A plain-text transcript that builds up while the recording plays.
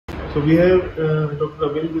So we have Dr.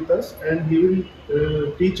 Ravindra with us, and he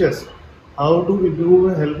will teach us how to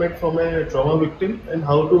remove a helmet from a trauma victim and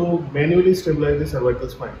how to manually stabilize the cervical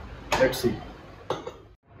spine. Let's see.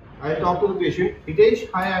 I talk to the patient. Hitesh,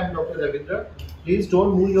 hi, I am Dr. Ravindra. Please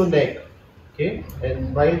don't move your neck. Okay.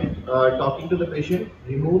 And while talking to the patient,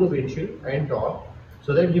 remove the windshield and talk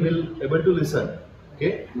so that he will able to listen.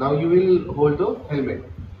 Okay. Now you will hold the helmet,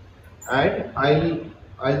 and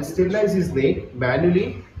I'll stabilize his neck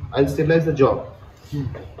manually. I'll stabilize the jaw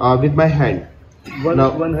with my hand.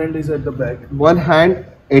 One hand is at the back. One hand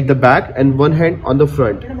at the back and one hand on the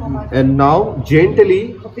front. And now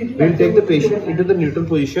gently we'll take the patient into the neutral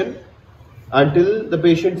position until the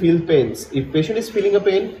patient feels pains. If patient is feeling a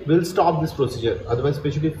pain, we'll stop this procedure. Otherwise,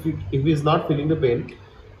 patient if he is not feeling the pain,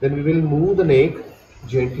 then we will move the neck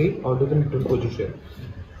gently onto the neutral position.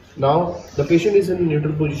 Now the patient is in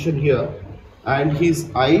neutral position here and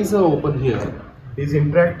his eyes are open here. He is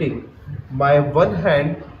interacting. My one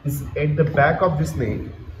hand is at the back of this neck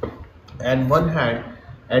and one hand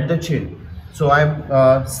at the chin. So I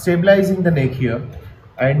am stabilizing the neck here,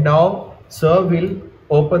 and now sir will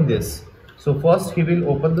open this. So first he will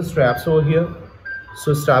open the straps over here.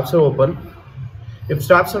 So straps are open. If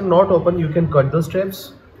straps are not open, you can cut the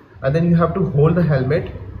straps, and then you have to hold the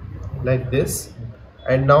helmet like this.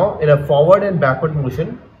 And now in a forward and backward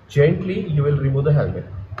motion, gently you will remove the helmet.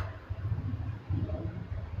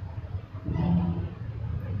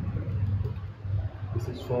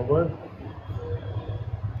 This is forward.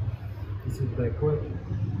 This is backward.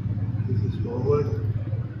 This is forward.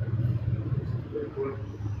 This is backward.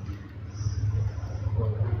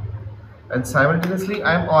 And simultaneously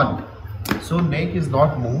I am on. So neck is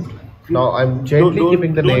not moved. Now I am gently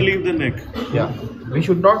keeping the neck. Don't leave the neck. Yeah, we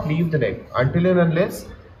should not leave the neck until and unless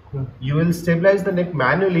you will stabilize the neck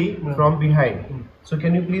manually from behind. So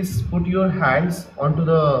can you please put your hands onto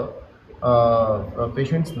the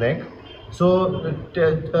patient's neck. So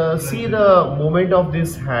see the movement of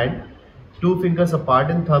this hand, 2 fingers apart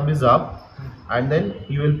and thumb is up, and then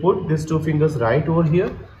you will put these 2 fingers right over here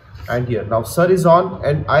and here. Now sir is on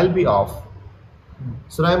and I'll be off.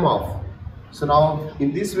 So I am off. So now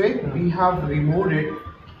in this way we have removed it,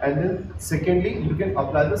 and then secondly you can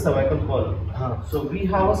apply the cervical collar. So we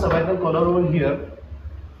have a cervical collar over here.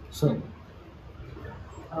 So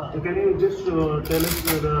can you just tell us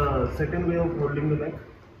the second way of holding the neck?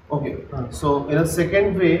 Okay. So in a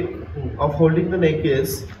second way of holding the neck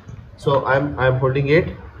is, so I'm holding it,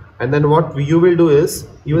 and then what you will do is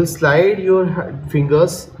you will slide your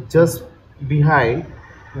fingers just behind.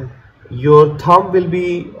 Your thumb will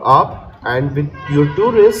be up, and with your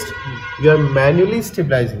 2 wrists you are manually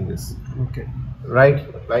stabilizing this. Okay. Right,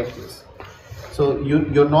 like this. So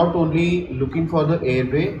you're not only looking for the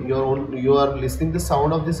airway, you are listening the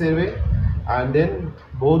sound of this airway, and then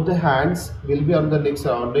both the hands will be on the neck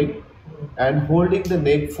surrounding and holding the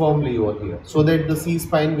neck firmly over here, so that the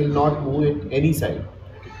C-spine will not move at any side.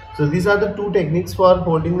 So these are the 2 techniques for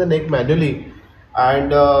holding the neck manually. And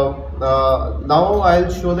now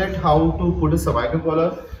I'll show that how to put a cervical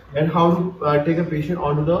collar and how to take a patient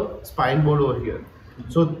onto the spine board over here.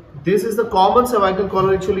 So this is the common cervical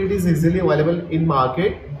collar. Actually it is easily available in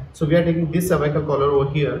market. So we are taking this cervical collar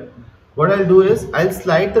over here. What I'll do is I'll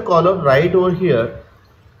slide the collar right over here.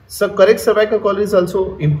 So correct cervical collar is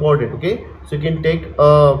also important. Okay, so you can take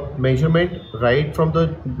a measurement right from the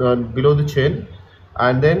below the chin,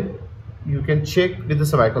 and then you can check with the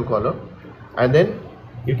cervical collar, and then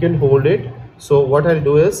you can hold it. So what I'll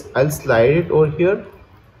do is I'll slide it over here.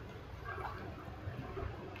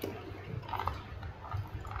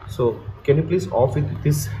 So can you please off with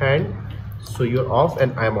this hand? So you're off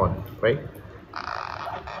and I'm on, right?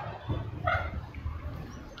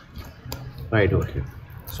 Right over here.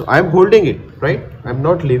 So I'm holding it, right? I'm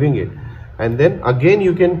not leaving it. And then again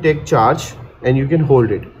you can take charge and you can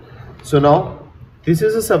hold it. So now this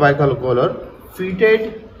is a cervical collar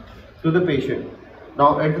fitted to the patient.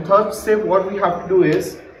 Now at the third step, what we have to do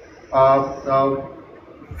is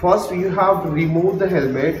first you have removed the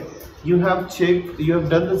helmet. You have checked, you have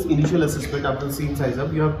done this initial assessment after seeing size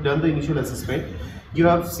up. You have done the initial assessment. You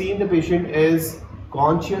have seen the patient is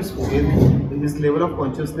conscious in this level of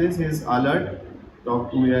consciousness. He is alert.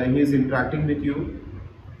 He is interacting with you.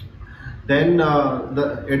 Then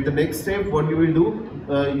at the next step, what you will do,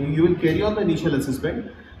 you will carry on the initial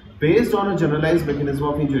assessment based on a generalized mechanism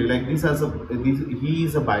of injury. Like he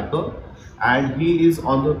is a biker and he is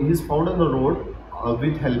found on the road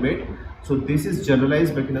with helmet. So this is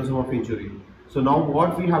generalized mechanism of injury. So now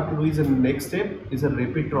what we have to do is the next step is a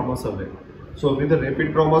rapid trauma survey. So with the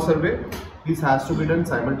rapid trauma survey, this has to be done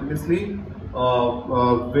simultaneously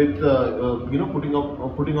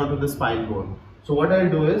putting onto the spine board. So what I'll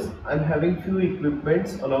do is I'm having few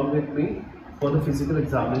equipments along with me for the physical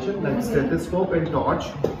examination, like stethoscope and torch.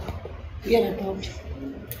 Yeah, torch.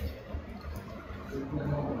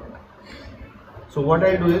 So what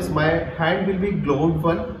I'll do is my hand will be gloved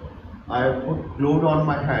one. I put glove on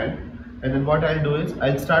my hand, and then what I'll do is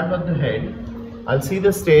I'll start with the head. I'll see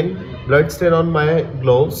the stain, blood stain on my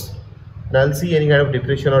gloves, and I'll see any kind of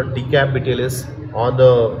depression or decapitalis on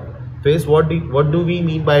the face. What do we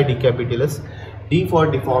mean by decapitalis? D for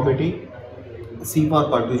deformity, C for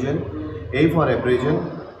contusion, A for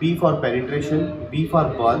abrasion, P for penetration, B for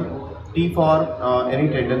burn, T for any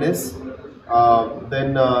tenderness,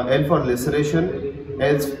 then L for laceration,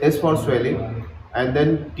 S for swelling, and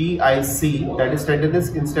then TIC, that is tenderness,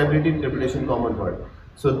 instability, and crepitation, common word.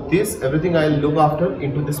 So this everything I'll look after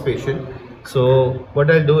into this patient. So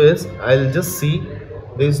what I'll do is I'll just see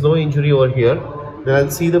there is no injury over here. Then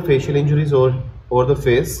I'll see the facial injuries over the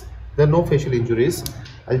face. There are no facial injuries.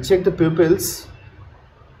 I'll check the pupils,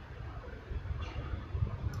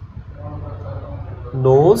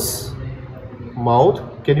 nose, mouth.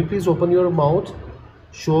 Can you please open your mouth?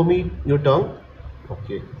 Show me your tongue.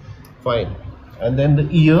 Okay, fine. And then the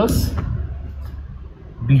ears,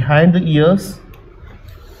 behind the ears.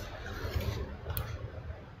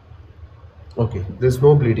 Okay, there's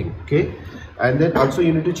no bleeding. Okay, and then also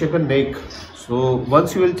you need to check a neck. So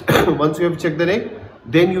once you will once you have checked the neck,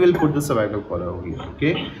 then you will put the cervical collar over here.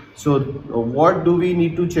 Okay, so what do we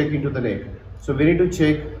need to check into the neck? So we need to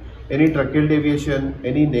check any tracheal deviation,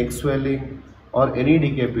 any neck swelling, or any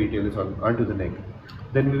decapitalis onto the neck.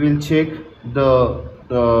 Then we will check the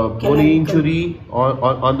bony injury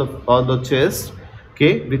on the chest.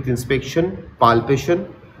 Okay, with inspection,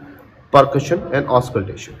 palpation, percussion, and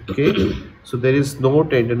auscultation. Okay, so there is no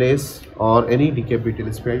tenderness or any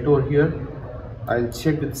decapitalis felt over here. I'll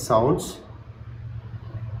check with sounds.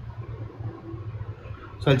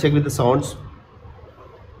 So I'll check with the sounds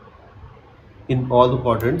in all the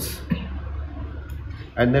quadrants,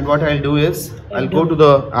 and then what I'll do is I'll go to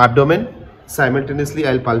the abdomen. Simultaneously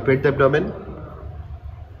I'll palpate the abdomen.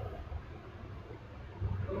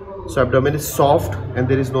 So abdomen is soft and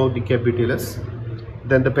there is no decapitalis.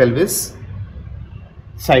 Then the pelvis,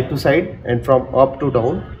 side to side and from up to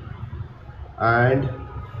down, and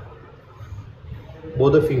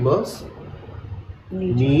both the femurs,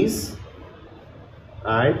 knees,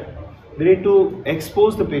 and we need to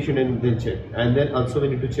expose the patient and then check. And then also we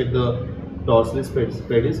need to check the dorsalis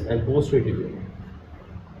pedis and posterior tibia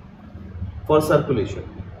for circulation,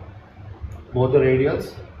 both the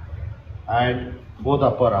radials and both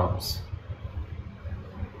upper arms.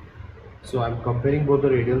 So I'm comparing both the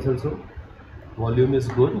radials also. Volume is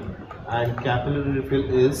good and capillary refill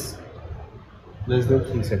is less than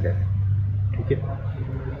 3 seconds. Okay.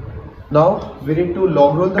 Now we need to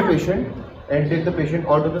log roll the patient and take the patient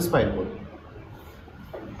onto the spine board.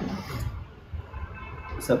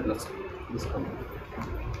 Surplus.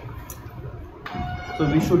 So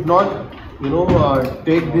we should not,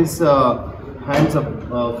 take these hands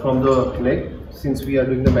up from the leg, since we are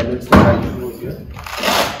doing the manual stabilization over here.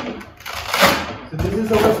 So this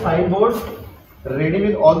is our spine board, ready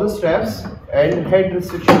with all the straps and head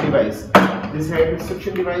restriction device. This head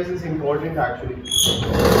restriction device is important actually.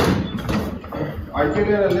 Until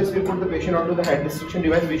and unless we put the patient onto the head restriction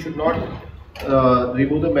device, we should not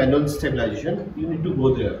remove the manual stabilization. You need to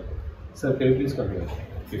go there. Sir, can you please come here?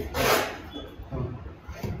 Okay.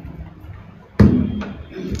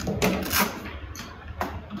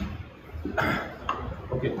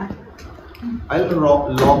 Okay. I'll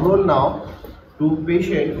log roll now to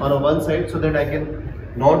patient on one side so that I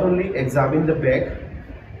can not only examine the back,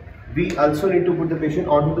 we also need to put the patient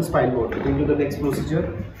onto the spine board into the next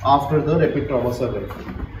procedure after the rapid trauma survey.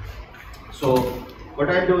 So what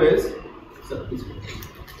I'll do is,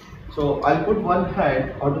 so I'll put one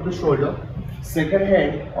hand onto the shoulder, second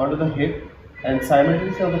hand onto the hip, and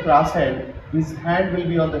simultaneously on the class hand, his hand will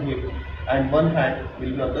be on the hip and one hand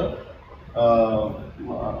will be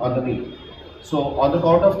on the knee. So on the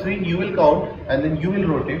count of 3 you will count and then you will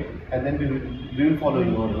rotate and then we will follow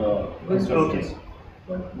your instructions.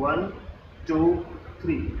 1, 2,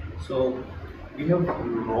 3. So we have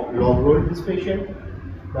log rolled this patient.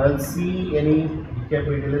 I'll see any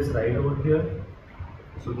decapitalis right over here.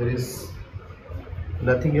 So there is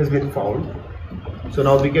nothing has been found. So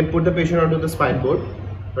now we can put the patient onto the spine board,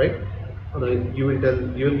 right? You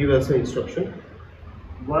will give us an instruction.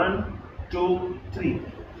 1, 2, 3.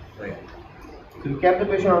 Right. So we kept the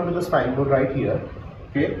patient onto the spine board right here.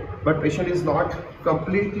 Okay, but patient is not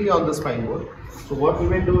completely on the spine board. So what we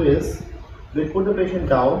will do is We'll put the patient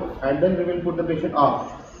down and then we will put the patient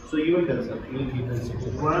up. So you will tell sir. You will give the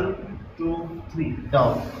instruction. 1, 2, 3.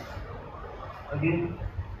 Down. Again.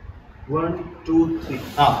 1, 2, 3.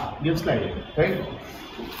 Up. Give sliding. Right?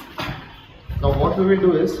 Now what we will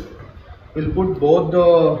do is, we'll put both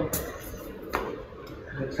the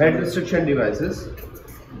head restriction devices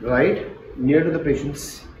right near to the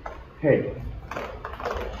patient's head.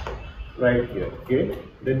 Right here. Okay.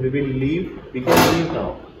 Then we will leave. We can leave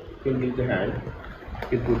now. We can leave the hand.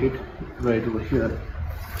 We can put it right over here.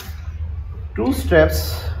 2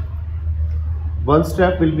 straps. 1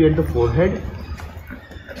 strap will be at the forehead.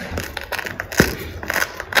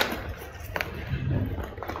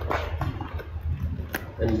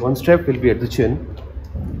 And 1 strap will be at the chin.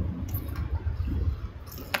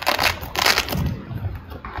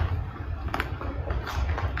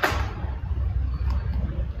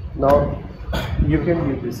 Now you can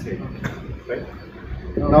give this head, right?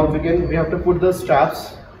 Now we have to put the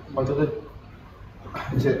straps onto the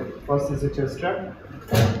chest. First is the chest strap.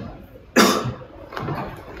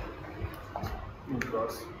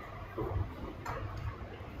 Cross.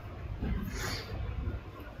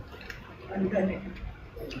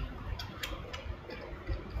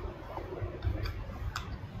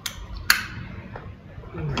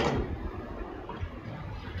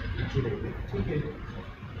 Okay.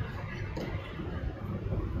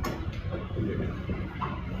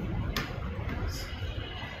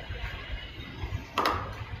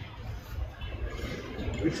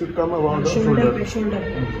 It should come around the shoulder.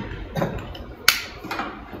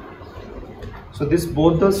 So this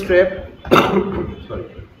both the strap sorry.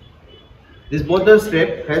 This both the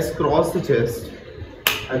strap has crossed the chest,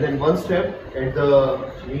 and then 1 strap at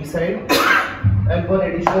the knee side and 1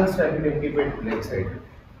 additional strap you can keep at leg side.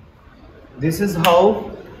 This is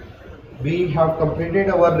how we have completed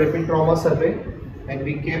our rapid trauma survey, and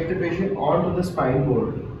we kept the patient onto the spine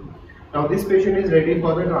board. Now this patient is ready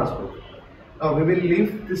for the transport. Now we will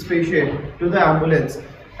leave this patient to the ambulance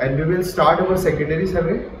and we will start our secondary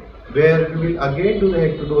survey, where we will again do the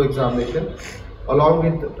head-to-toe examination along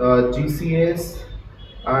with GCS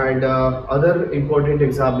and other important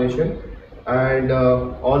examination, and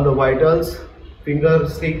all the vitals, finger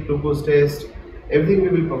stick, glucose test, everything we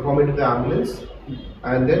will perform into the ambulance,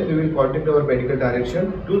 and then we will contact our medical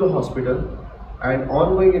direction to the hospital, and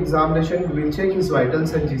ongoing examination we will check his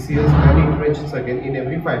vitals and GCS and interventions again in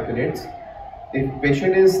every 5 minutes. If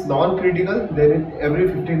patient is non-critical, then every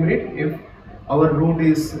 15 minutes if our route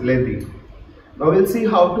is lengthy. Now we'll see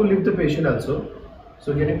how to lift the patient also.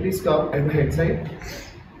 So can you please come at the head side?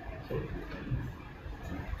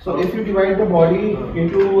 So if you divide the body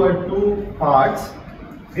into 2 parts,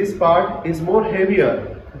 this part is more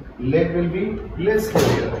heavier, leg will be less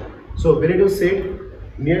heavier. So we need to sit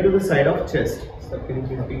near to the side of chest. So can you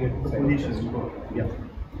please be at the position? Yeah.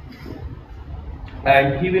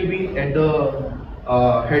 And he will be at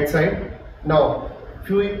the head side. Now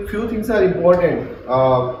few things are important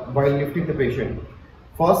while lifting the patient.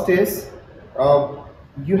 First is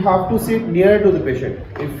you have to sit near to the patient.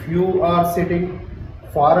 If you are sitting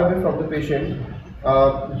far away from the patient,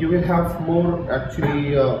 you will have more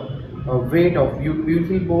actually weight of you will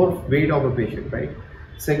feel more weight of a patient, right?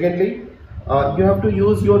 Secondly, you have to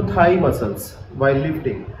use your thigh muscles while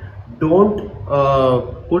lifting. Don't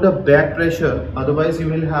put a back pressure, otherwise you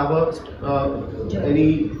will have a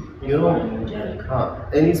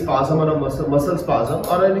any spasm or a muscle spasm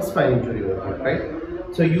or any spine injury, right?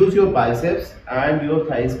 So use your biceps and your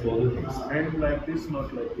thighs, both things. And like this,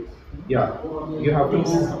 not like this. Yeah, you have to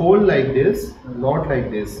hold like this, not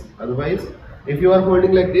like this. Otherwise, if you are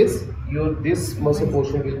holding like this, this muscle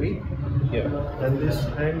portion will be here. And this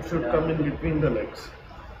hand should come in between the legs.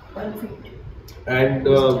 1 feet. And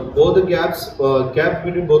both the gap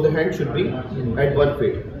between both the hands should be at 1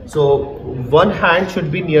 feet. So one hand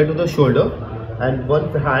should be near to the shoulder and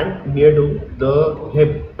one hand near to the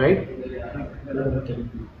hip, right?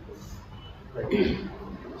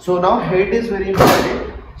 So now head is very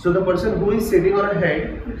important. So the person who is sitting on a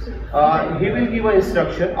head, he will give an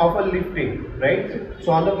instruction of a lifting, right?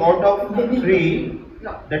 So on the count of 3,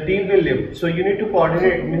 the team will lift. So you need to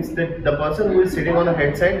coordinate, means that the person who is sitting on the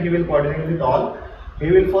head side, he will coordinate with all.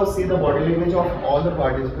 He will first see the body language of all the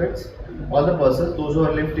participants, all the persons, those who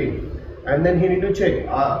are lifting. And then he need to check,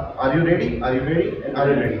 are you ready? Are you ready? And are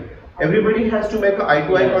you ready? Everybody has to make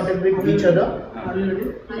eye-to-eye contact with each other. Are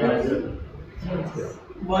you ready? Yes.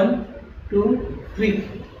 1, 2, 3.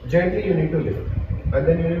 Gently you need to lift. And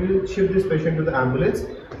then you will shift this patient to the ambulance,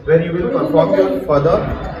 where you will perform your further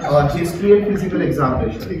history and physical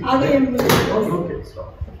examination. IEMS. Okay,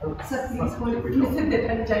 stop. Sir, please hold it. Listen that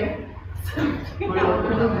and child.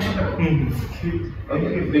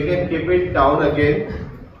 Okay, we can keep it down again.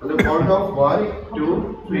 On the count of 1,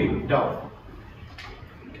 2, 3, down.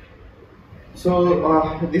 So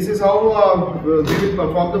this is how we will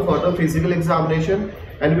perform the further physical examination,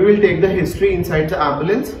 and we will take the history inside the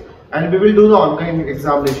ambulance, and we will do the ongoing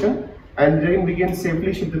examination, and then we can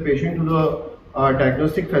safely ship the patient to the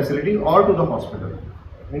diagnostic facility or to the hospital.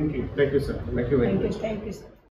 Thank you. Thank you, sir. Thank you very much. Thank you, sir.